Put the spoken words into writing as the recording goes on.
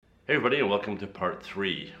Hey everybody, and welcome to part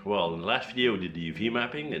 3. Well, in the last video we did the UV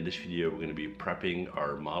mapping. In this video we're going to be prepping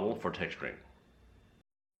our model for texturing.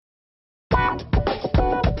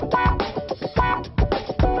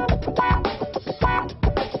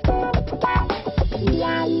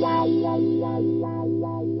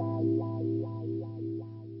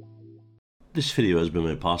 This video has been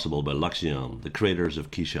made possible by Leidschendam, the creators of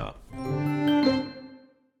Keyshot.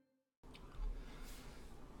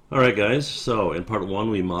 Alright guys, so in part 1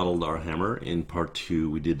 we modeled our hammer, in part 2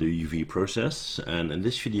 we did the UV process, and in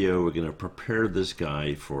this video we're going to prepare this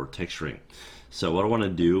guy for texturing. So what I want to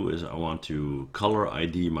do is I want to color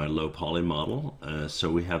ID my low poly model,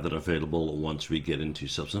 so we have that available once we get into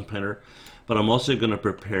Substance Painter. But I'm also going to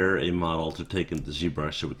prepare a model to take into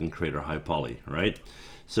ZBrush so we can create our high poly, right?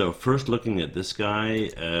 So first, looking at this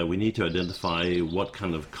guy, we need to identify what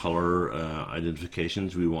kind of color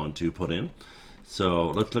identifications we want to put in. So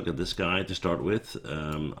let's look at this guy to start with.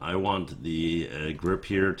 I want the grip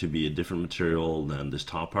here to be a different material than this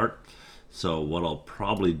top part. So what I'll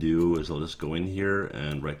probably do is I'll just go in here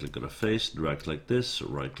and right click on a face, drag like this,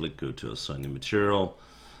 right click, go to assign new material.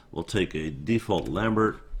 We'll take a default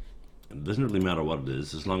Lambert. It doesn't really matter what it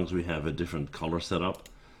is as long as we have a different color setup.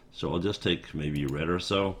 So I'll just take maybe red or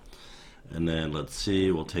so. And then let's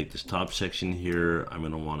see, we'll take this top section here. I'm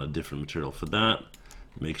going to want a different material for that.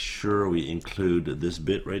 Make sure we include this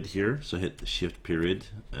bit right here, so hit the shift period,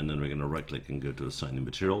 and then we're going to right click and go to assign new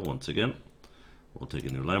material once again. We'll take a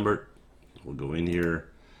new Lambert, we'll go in here,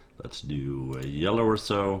 let's do a yellow or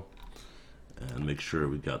so, and make sure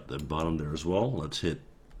we got the bottom there as well. Let's hit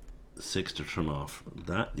 6 to turn off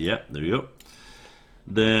that. Yeah, there you go.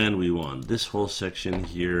 Then we want this whole section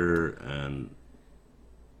here, and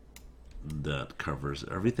that covers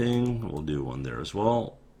everything. We'll do one there as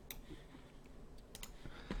well,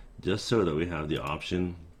 just so that we have the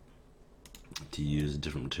option to use a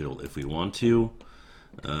different material if we want to.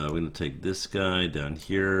 We're going to take this guy down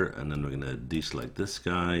here, and then we're going to deselect this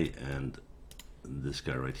guy and this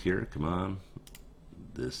guy right here. Come on,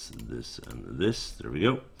 this, and this. There we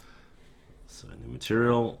go. Assign new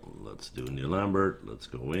material. Let's do a new Lambert. Let's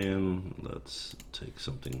go in. Let's take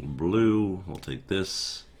something blue. We'll take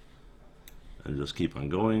this and just keep on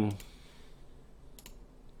going.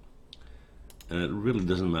 And it really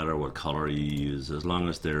doesn't matter what color you use as long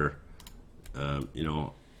as they're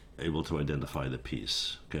able to identify the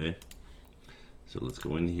piece. Okay, so let's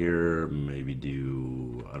go in here, maybe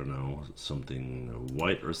do, I don't know, something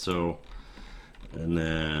white or so, and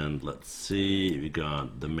then let's see, we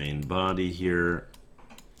got the main body here,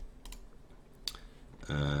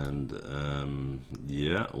 and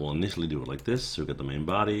yeah, we'll initially do it like this. So we got the main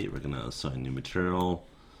body, we're gonna assign new material.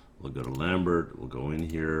 We'll go to Lambert, we'll go in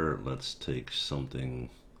here, let's take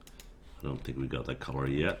something, I don't think we got that color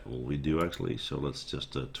yet. Well, we do actually, so let's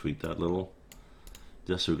just tweak that a little,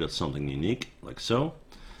 just so we got something unique, like so.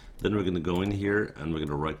 Then we're going to go in here and we're going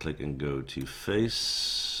to right click and go to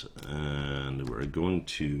face, and we're going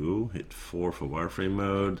to hit 4 for wireframe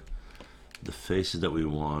mode. The faces that we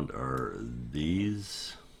want are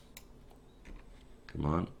these. Come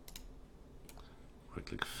on. Right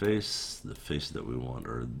click face, the faces that we want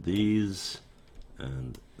are these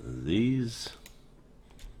and these.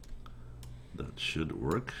 That should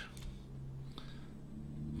work,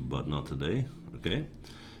 but not today. Okay,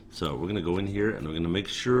 so we're gonna go in here and we're gonna make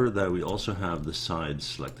sure that we also have the sides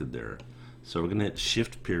selected there. So we're gonna hit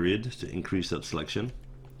shift period to increase that selection,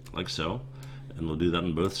 like so, and we'll do that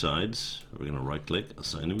on both sides. We're gonna right click,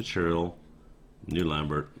 assign new material, new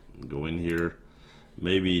Lambert, go in here.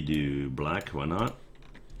 Maybe do black, why not?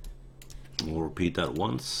 We'll repeat that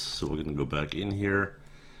once. So we're going to go back in here.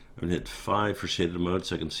 I'm going to hit 5 for shaded mode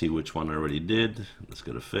so I can see which one I already did. Let's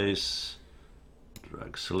go to face,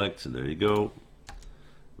 drag select, and there you go.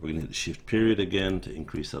 We're going to hit the shift period again to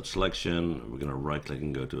increase that selection. We're going to right click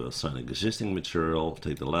and go to assign existing material,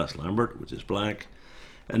 take the last Lambert, which is black,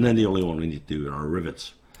 and then the only one we need to do are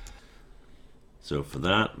rivets. So for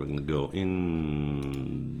that, we're going to go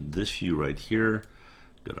in this view right here,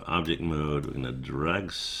 go to object mode, we're going to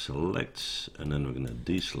drag select, and then we're going to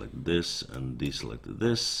deselect this and deselect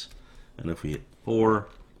this, and if we hit 4,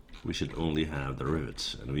 we should only have the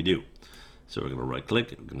rivets, and we do. So we're going to right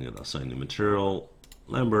click, we're going to get assign new material,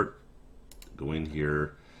 Lambert, go in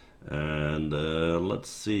here, and let's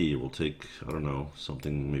see, we'll take, I don't know,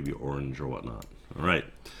 something maybe orange or whatnot. Alright,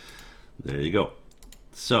 there you go.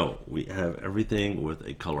 So we have everything with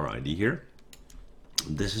a color ID here.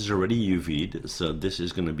 This is already UV'd, so this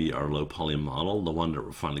is going to be our low poly model, the one that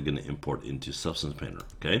we're finally going to import into Substance Painter.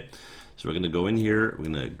 Okay, so we're going to go in here, we're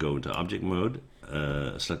going to go into object mode,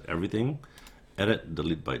 select everything, edit,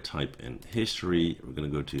 delete by type and history. We're going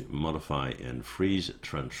to go to modify and freeze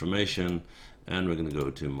transformation, and we're going to go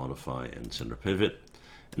to modify and center pivot,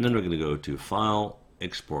 and then we're going to go to file,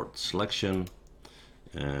 export selection,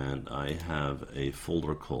 and I have a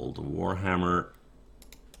folder called Warhammer,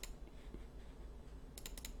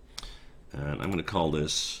 and I'm going to call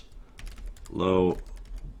this low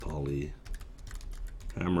poly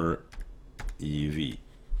hammer EV.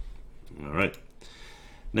 All right.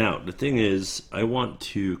 Now the thing is, I want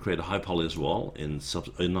to create a high poly as well in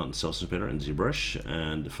not in Substance Painter, in ZBrush,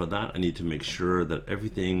 and for that I need to make sure that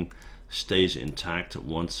everything stays intact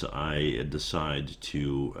once I decide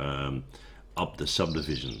to up the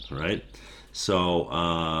subdivision, right? So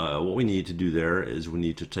what we need to do there is we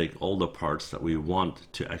need to take all the parts that we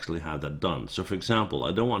want to actually have that done. So for example,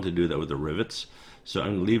 I don't want to do that with the rivets, so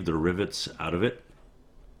I'm going to leave the rivets out of it.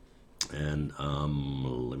 And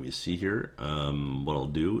let me see here. What I'll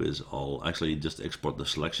do is I'll actually just export the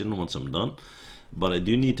selection once I'm done, but I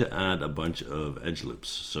do need to add a bunch of edge loops.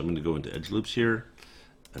 So I'm going to go into edge loops here,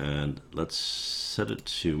 and let's set it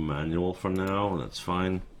to manual for now. That's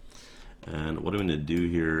fine. And what I'm going to do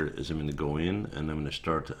here is I'm going to go in and I'm going to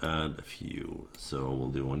start to add a few. So we'll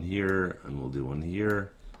do one here, and we'll do one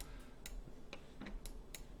here.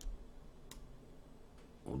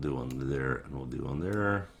 We'll do one there, and we'll do one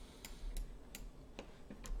there.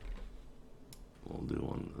 We'll do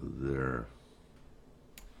one there.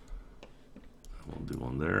 We'll do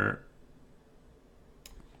one there.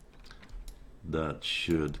 That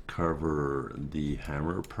should cover the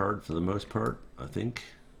hammer part for the most part, I think.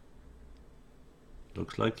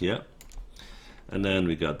 Looks like, yeah. And then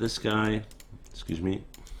we got this guy, excuse me.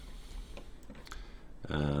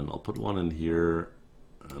 And I'll put one in here,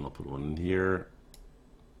 and I'll put one in here.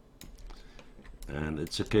 And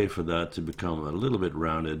it's okay for that to become a little bit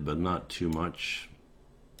rounded, but not too much.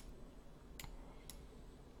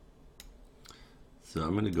 So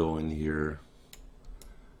I'm going to go in here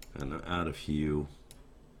and add a few.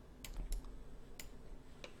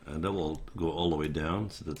 And that will go all the way down,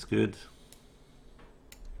 so that's good.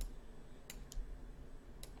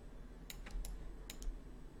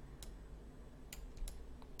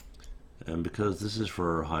 And because this is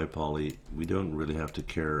for high poly, we don't really have to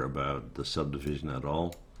care about the subdivision at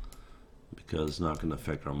all, because it's not going to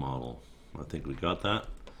affect our model. I think we got that.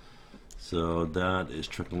 So that is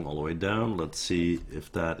trickling all the way down. Let's see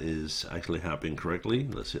if that is actually happening correctly.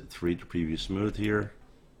 Let's hit 3 to preview smooth here.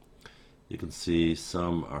 You can see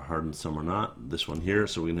some are hardened, some are not. This one here,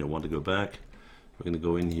 so we're going to want to go back. We're going to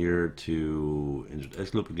go in here to insert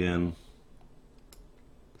X loop again.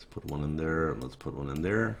 Let's put one in there. Let's put one in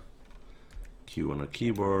there. Q on our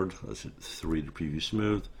keyboard. Let's hit 3 to preview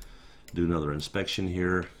smooth. Do another inspection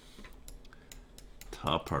here.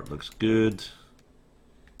 Top part looks good.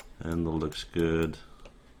 Handle looks good.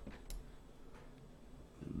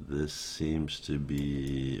 This seems to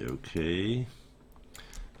be okay.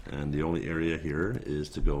 And the only area here is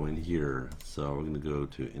to go in here. So we're going to go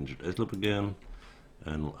to insert edge loop again,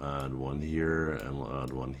 and we'll add one here, and we'll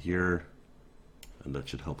add one here, and that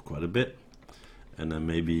should help quite a bit. And then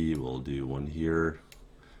maybe we'll do one here,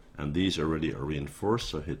 and these already are reinforced,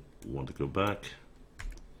 so hit 1 to go back,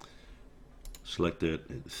 select it,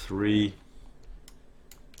 hit 3.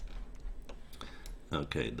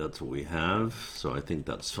 Okay, that's what we have, so I think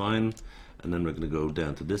that's fine. And then we're going to go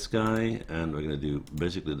down to this guy, and we're going to do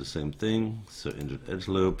basically the same thing. So insert edge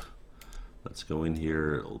loop, let's go in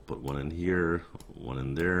here, we'll put one in here, one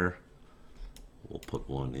in there, we'll put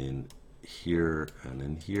one in here and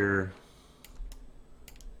in here,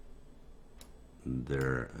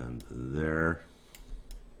 there and there,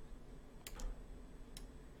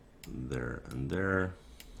 there and there,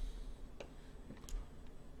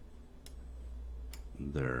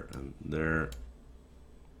 there and there.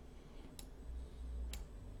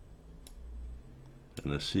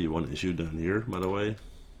 And I see one issue down here, by the way.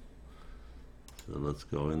 So let's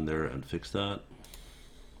go in there and fix that.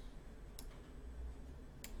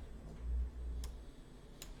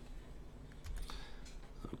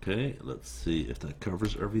 Okay, let's see if that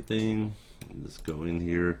covers everything. Let's go in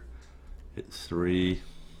here, hit 3.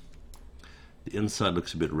 The inside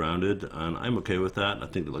looks a bit rounded, and I'm okay with that. I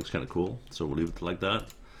think it looks kind of cool, so we'll leave it like that.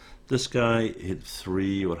 This guy, hit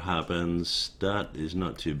 3, what happens? That is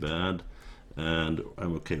not too bad, and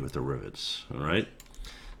I'm okay with the rivets, all right?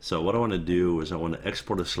 So what I want to do is I want to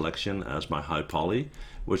export a selection as my high poly,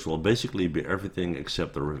 which will basically be everything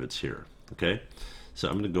except the rivets here, okay? So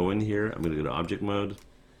I'm going to go in here, I'm going to go to object mode,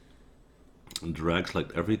 and drag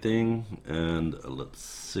select everything, and let's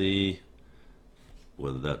see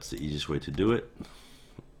whether that's the easiest way to do it.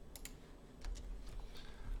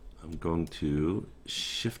 I'm going to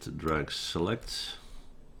shift drag select.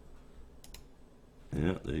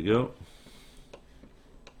 Yeah, there you go.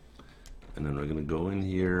 And then we're going to go in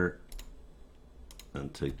here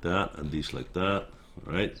and take that and deselect that.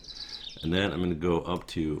 All right. And then I'm going to go up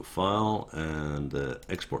to File and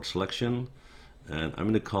Export Selection. And I'm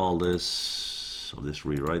going to call this, I'll just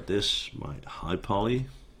rewrite this, my high poly.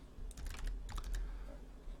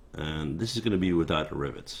 And this is going to be without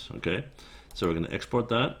rivets. Okay. So we're going to export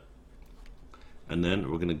that. And then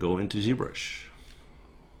we're going to go into ZBrush.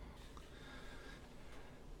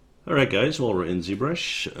 Alright guys, while we're in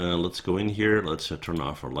ZBrush, let's go in here, let's turn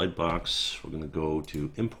off our light box. We're going to go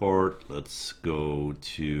to import, let's go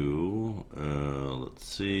to, let's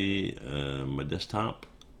see, my desktop.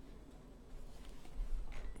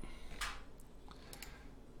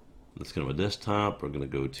 Let's go to my desktop, we're going to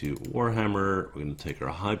go to Warhammer, we're going to take our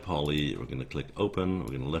high poly, we're going to click open, we're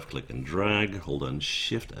going to left click and drag, hold on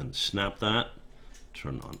shift and snap that,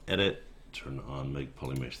 turn on edit, turn on make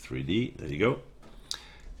polymesh 3D, there you go.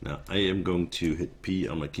 Now I am going to hit P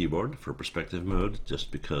on my keyboard for perspective mode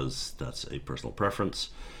just because that's a personal preference.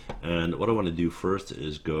 And what I want to do first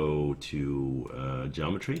is go to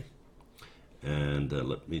geometry and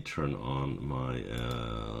let me turn on my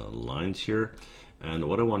lines here. And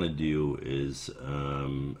what I want to do is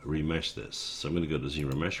remesh this. So I'm going to go to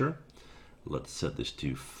ZRemesher. Let's set this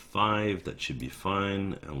to 5. That should be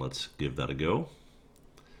fine. And let's give that a go.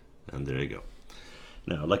 And there you go.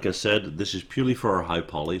 Now, like I said, this is purely for our high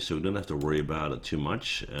poly, so we don't have to worry about it too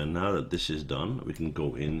much. And now that this is done, we can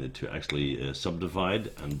go in to actually subdivide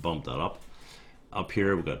and bump that up. Up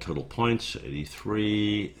here, we've got total points,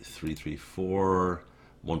 83, 334,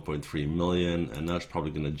 1.3 million, and that's probably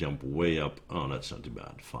going to jump way up. Oh, that's not too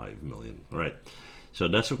bad, 5 million. All right, so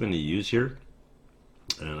that's what we're going to use here.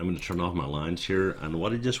 And I'm going to turn off my lines here. And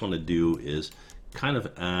what I just want to do is kind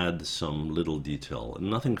of add some little detail,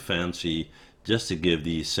 nothing fancy, just to give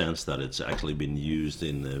the sense that it's actually been used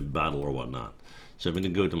in the battle or whatnot. So I'm going to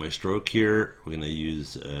go to my stroke here. We're going to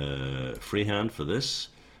use freehand for this.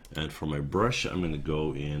 And for my brush, I'm going to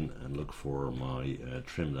go in and look for my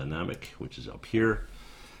trim dynamic, which is up here.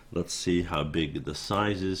 Let's see how big the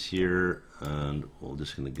size is here. And we're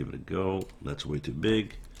just going to give it a go. That's way too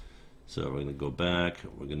big. So we're going to go back.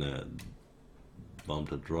 We're going to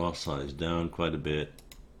bump the draw size down quite a bit.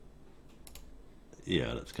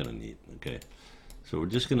 Yeah, that's kind of neat. Okay, so we're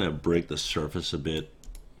just gonna break the surface a bit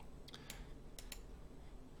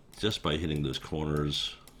just by hitting those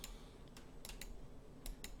corners.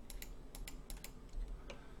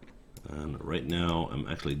 And right now I'm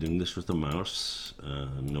actually doing this with the mouse.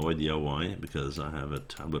 No idea why, because I have a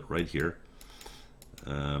tablet right here.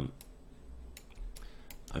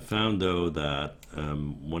 I found though that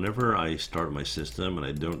whenever I start my system and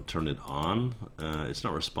I don't turn it on, it's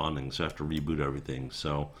not responding, so I have to reboot everything.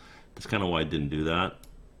 So that's kind of why I didn't do that.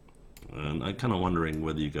 And I'm kind of wondering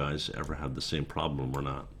whether you guys ever have the same problem or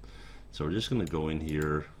not. So we're just going to go in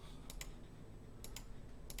here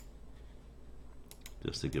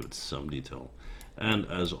just to give it some detail. And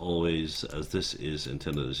as always, as this is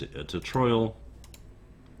intended as a tutorial,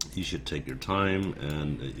 you should take your time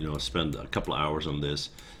and spend a couple of hours on this.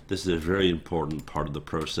 This is a very important part of the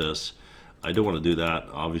process. I don't want to do that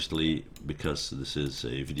obviously because this is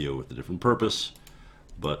a video with a different purpose,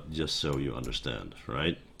 but just so you understand,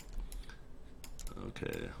 right?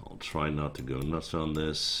 Okay, I'll try not to go nuts on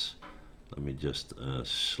this. Let me just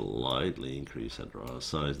slightly increase that draw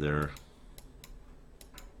size there.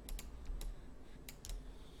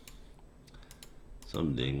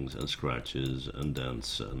 Some dings and scratches and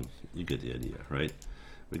dents, and you get the idea, right?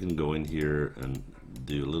 We can go in here and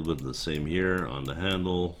do a little bit of the same here on the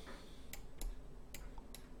handle,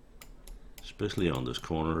 especially on those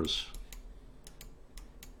corners.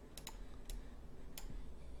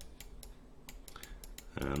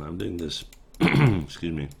 And I'm doing this,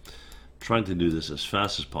 excuse me, trying to do this as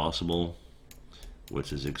fast as possible,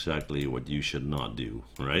 which is exactly what you should not do,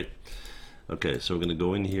 right? Okay, so we're going to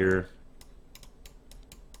go in here.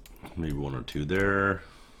 Maybe 1 or 2 there.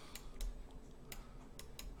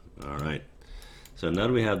 All right, so now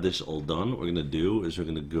that we have this all done, what we're going to do is we're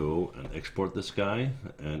going to go and export this guy,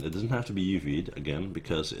 and it doesn't have to be UV'd again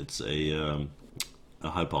because it's a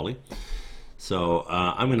high poly. So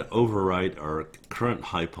I'm going to overwrite our current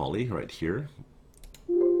high poly right here,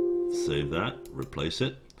 save that, replace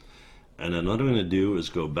it, and then what I'm going to do is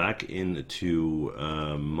go back into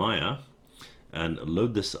Maya and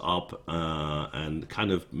load this up and kind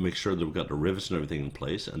of make sure that we've got the rivets and everything in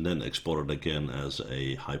place, and then export it again as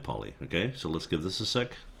a high poly. Okay, so let's give this a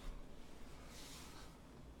sec.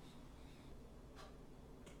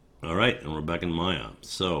 Alright, and we're back in Maya.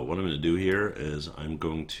 So what I'm going to do here is I'm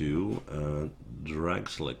going to drag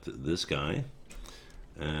select this guy,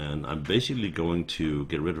 and I'm basically going to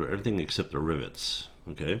get rid of everything except the rivets.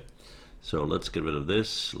 Okay, so let's get rid of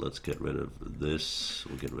this, let's get rid of this,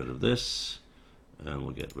 we'll get rid of this, and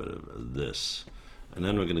we'll get rid of this. And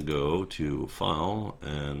then we're going to go to File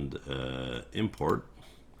and Import,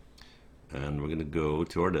 and we're going to go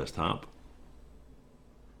to our desktop.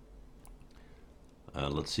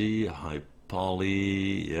 Let's see, high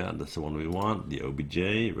poly, yeah, that's the one we want, the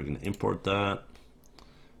OBJ. We're going to import that,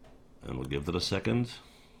 and we'll give it a second.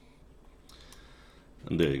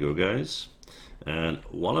 And there you go, guys. And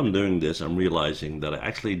while I'm doing this, I'm realizing that I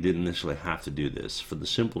actually didn't necessarily have to do this, for the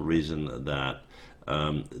simple reason that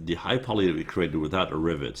the high poly that we created without the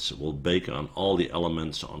rivets will bake on all the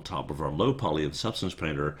elements on top of our low poly of Substance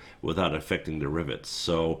Painter without affecting the rivets.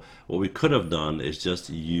 So what we could have done is just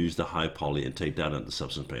use the high poly and take that into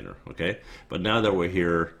Substance Painter. Okay, but now that we're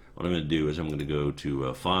here, what I'm going to do is I'm going to go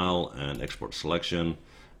to File and Export Selection,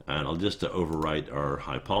 and I'll just overwrite our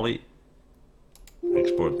high poly,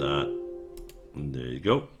 export that, and there you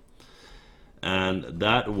go. And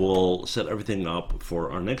that will set everything up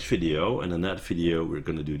for our next video, and in that video we're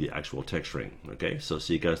going to do the actual texturing. Okay, so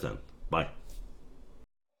see you guys then. Bye.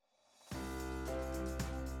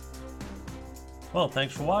 Well,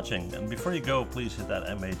 thanks for watching, and before you go, please hit that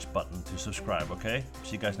MH button to subscribe. Okay,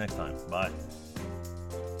 see you guys next time. Bye.